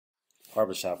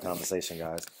Barbershop conversation,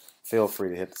 guys. Feel free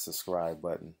to hit the subscribe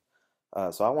button.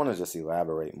 So I want to just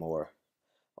elaborate more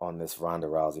on this Ronda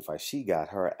Rousey fight. She got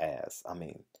her ass,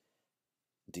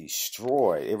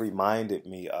 destroyed. It reminded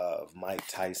me of Mike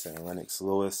Tyson, Lennox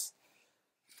Lewis,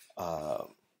 uh,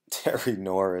 Terry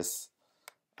Norris,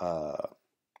 uh,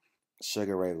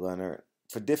 Sugar Ray Leonard,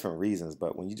 for different reasons.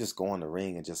 But when you just go in the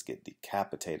ring and just get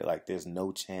decapitated, like there's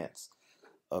no chance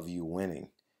of you winning.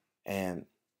 And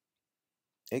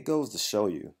it goes to show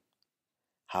you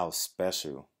how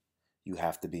special you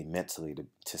have to be mentally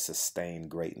to sustain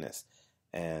greatness.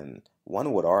 And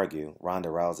one would argue Ronda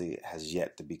Rousey has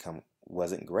yet to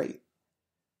wasn't great.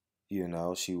 You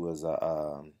know, she was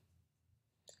a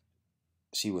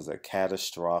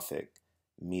catastrophic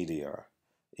meteor.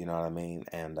 You know what I mean?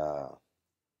 And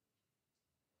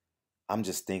I'm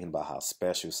just thinking about how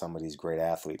special some of these great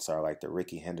athletes are, like the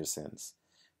Ricky Hendersons,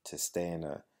 to stay in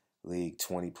the league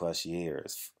 20 plus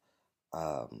years.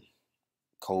 Um,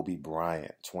 Kobe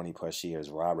Bryant, 20 plus years.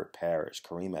 Robert Parrish,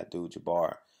 Kareem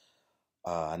Abdul-Jabbar.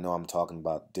 I know I'm talking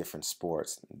about different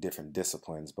sports, different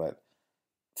disciplines, but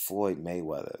Floyd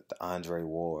Mayweather, the Andre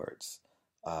Wards,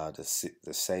 the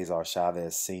Cesar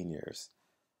Chavez seniors,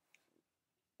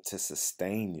 to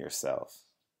sustain yourself,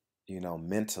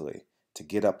 mentally, to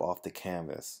get up off the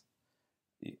canvas.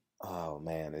 Oh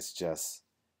man, it's just,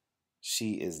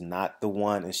 she is not the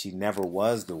one, and she never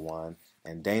was the one.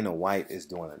 And Dana White is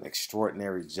doing an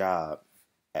extraordinary job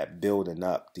at building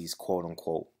up these quote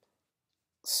unquote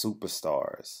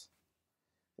superstars.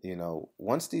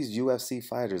 Once these UFC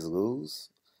fighters lose,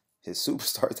 his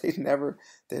superstars,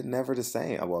 they're never the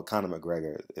same. Well, Conor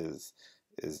McGregor is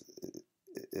is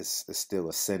still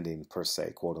ascending per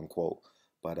se, quote unquote.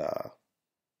 But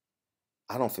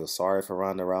I don't feel sorry for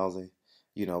Ronda Rousey.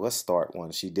 Let's start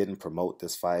one. She didn't promote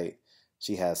this fight.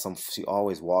 She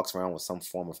always walks around with some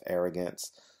form of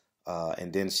arrogance.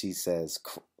 And then she says,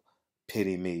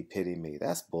 pity me, pity me.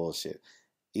 That's bullshit.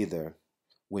 Either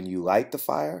when you light the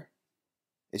fire,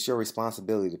 it's your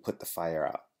responsibility to put the fire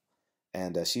out.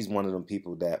 And she's one of them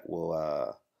people that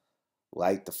will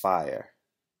light the fire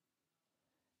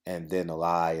and then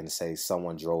lie and say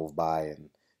someone drove by and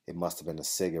it must have been a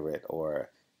cigarette or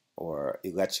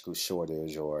electrical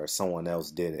shortage or someone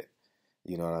else did it.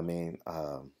 You know what I mean?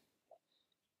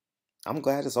 I'm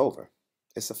glad it's over.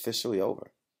 It's officially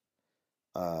over.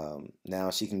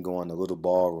 Now she can go in the little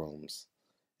ballrooms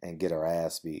and get her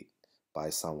ass beat by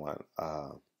someone.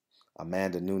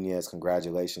 Amanda Nunes,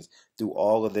 congratulations. Through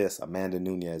all of this, Amanda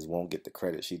Nunes won't get the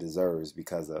credit she deserves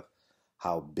because of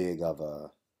how big of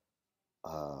a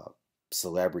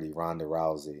celebrity Ronda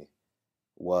Rousey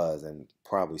was and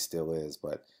probably still is,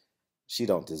 but she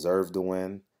don't deserve to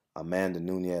win. Amanda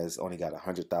Nunes only got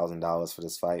 $100,000 for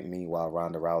this fight. Meanwhile,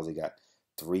 Ronda Rousey got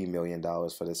 $3 million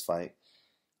for this fight.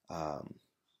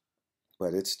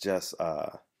 But it's just,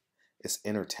 it's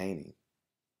entertaining.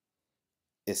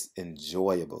 It's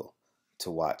enjoyable to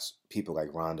watch people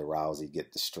like Ronda Rousey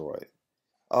get destroyed.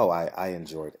 Oh, I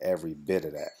enjoyed every bit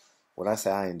of that. When I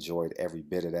say I enjoyed every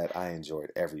bit of that, I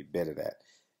enjoyed every bit of that.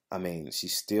 I mean, she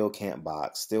still can't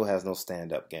box, still has no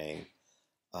stand-up game.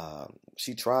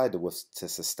 She tried to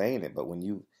sustain it, but when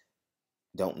you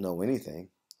don't know anything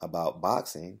about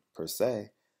boxing per se,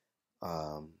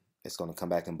 it's going to come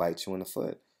back and bite you in the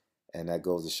foot, and that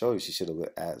goes to show you she should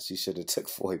have took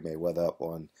Floyd Mayweather up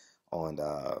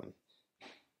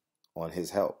on his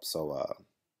help. So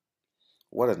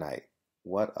what a night,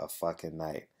 what a fucking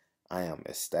night! I am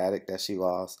ecstatic that she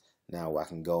lost. Now I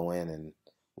can go in and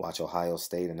watch Ohio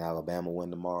State and Alabama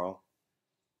win tomorrow.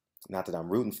 Not that I'm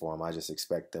rooting for them. I just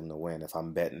expect them to win. If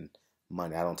I'm betting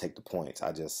money, I don't take the points.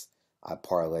 I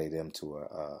parlay them to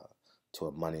a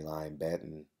money line bet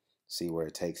and see where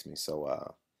it takes me.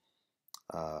 So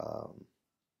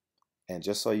and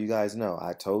just so you guys know,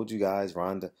 I told you guys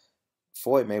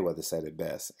Floyd Mayweather said it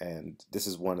best, and this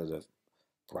is one of the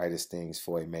brightest things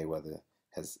Floyd Mayweather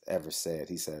has ever said.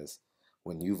 He says,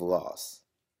 "When you've lost,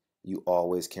 you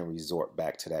always can resort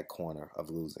back to that corner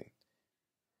of losing."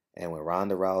 And when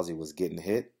Ronda Rousey was getting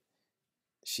hit,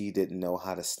 she didn't know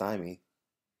how to stymie.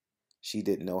 She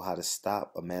didn't know how to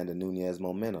stop Amanda Nunes'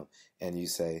 momentum. And you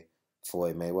say,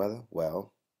 Floyd Mayweather?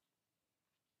 Well,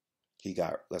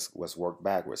 let's work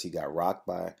backwards. He got rocked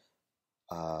by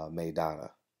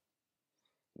Maidana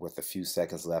with a few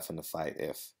seconds left in the fight.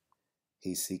 If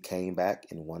he came back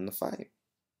and won the fight,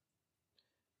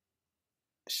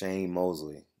 Shane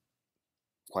Mosley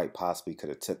quite possibly could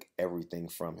have took everything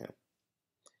from him.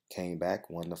 Came back,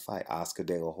 won the fight. Oscar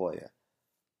De La Hoya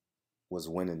was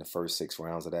winning the first 6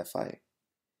 rounds of that fight.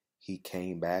 He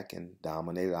came back and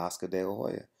dominated Oscar De La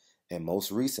Hoya. And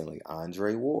most recently,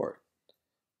 Andre Ward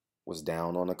was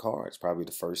down on the cards, probably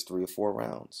the first 3 or 4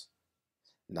 rounds.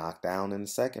 Knocked down in the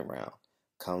second round.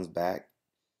 Comes back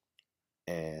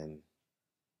and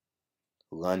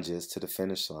lunges to the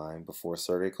finish line before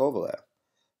Sergey Kovalev.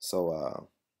 So,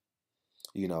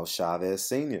 you know, Chavez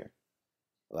Sr.,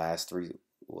 last 3,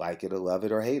 like it or love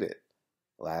it or hate it.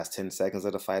 Last 10 seconds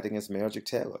of the fight against Meldrick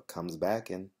Taylor. Comes back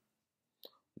and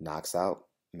knocks out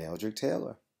Meldrick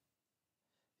Taylor.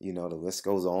 You know, the list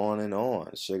goes on and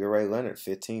on. Sugar Ray Leonard,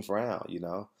 15th round, you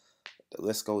know. The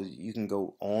list goes, you can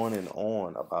go on and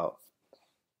on about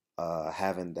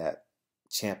having that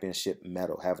championship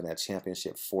medal, having that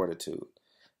championship fortitude.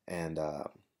 And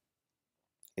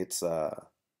it's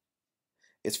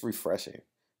refreshing,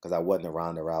 because I wasn't a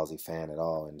Ronda Rousey fan at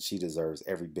all, and she deserves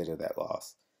every bit of that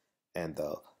loss. And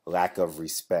the lack of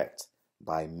respect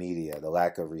by media, the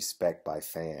lack of respect by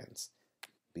fans,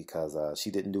 because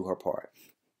she didn't do her part.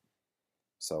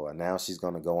 So now she's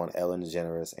going to go on Ellen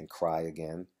DeGeneres and cry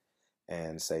again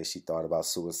and say she thought about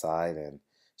suicide and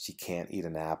she can't eat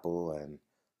an apple and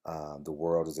the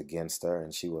world is against her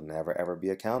and she will never ever be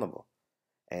accountable.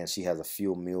 And she has a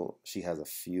few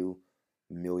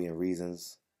million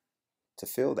reasons to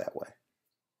feel that way.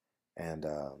 And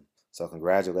so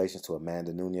congratulations to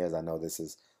Amanda Nunes. I know this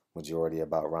is majority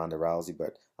about Ronda Rousey,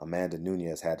 but Amanda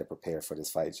Nunes had to prepare for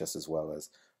this fight just as well as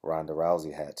Ronda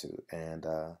Rousey had to. And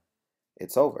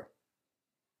it's over.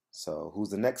 So who's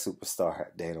the next superstar?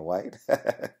 Dana White?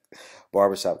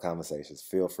 Barbershop Conversations.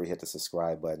 Feel free, hit the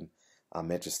subscribe button. I'm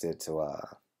interested to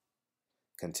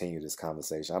continue this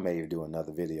conversation. I may even do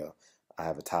another video. I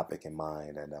have a topic in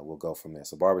mind, and we'll go from there.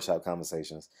 So Barbershop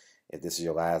Conversations, if this is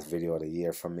your last video of the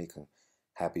year from me,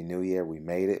 Happy New Year. We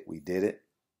made it. We did it.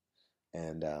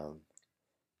 And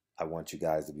I want you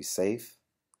guys to be safe.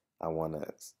 I want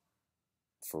to,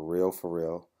 for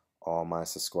real, all my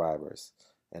subscribers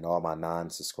and all my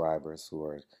non-subscribers who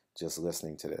are just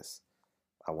listening to this,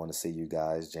 I want to see you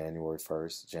guys January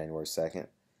 1st, January 2nd,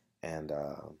 and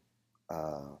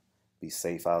be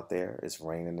safe out there. It's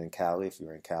raining in Cali. If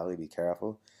you're in Cali, be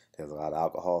careful. There's a lot of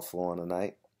alcohol flowing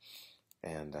tonight.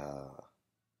 And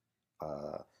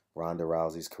Ronda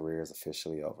Rousey's career is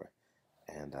officially over.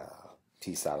 And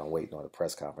peace out. I'm waiting on the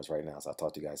press conference right now, so I'll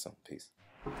talk to you guys soon. Peace.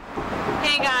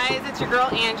 Hey guys, it's your girl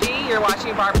Angie. You're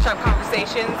watching Barbershop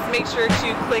Conversations. Make sure to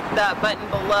click that button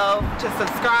below to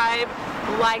subscribe,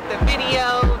 like the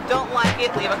video. Don't like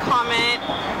it, leave a comment.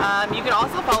 You can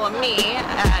also follow me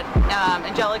at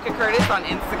Angelica Curtis on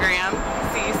Instagram.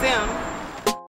 See you soon.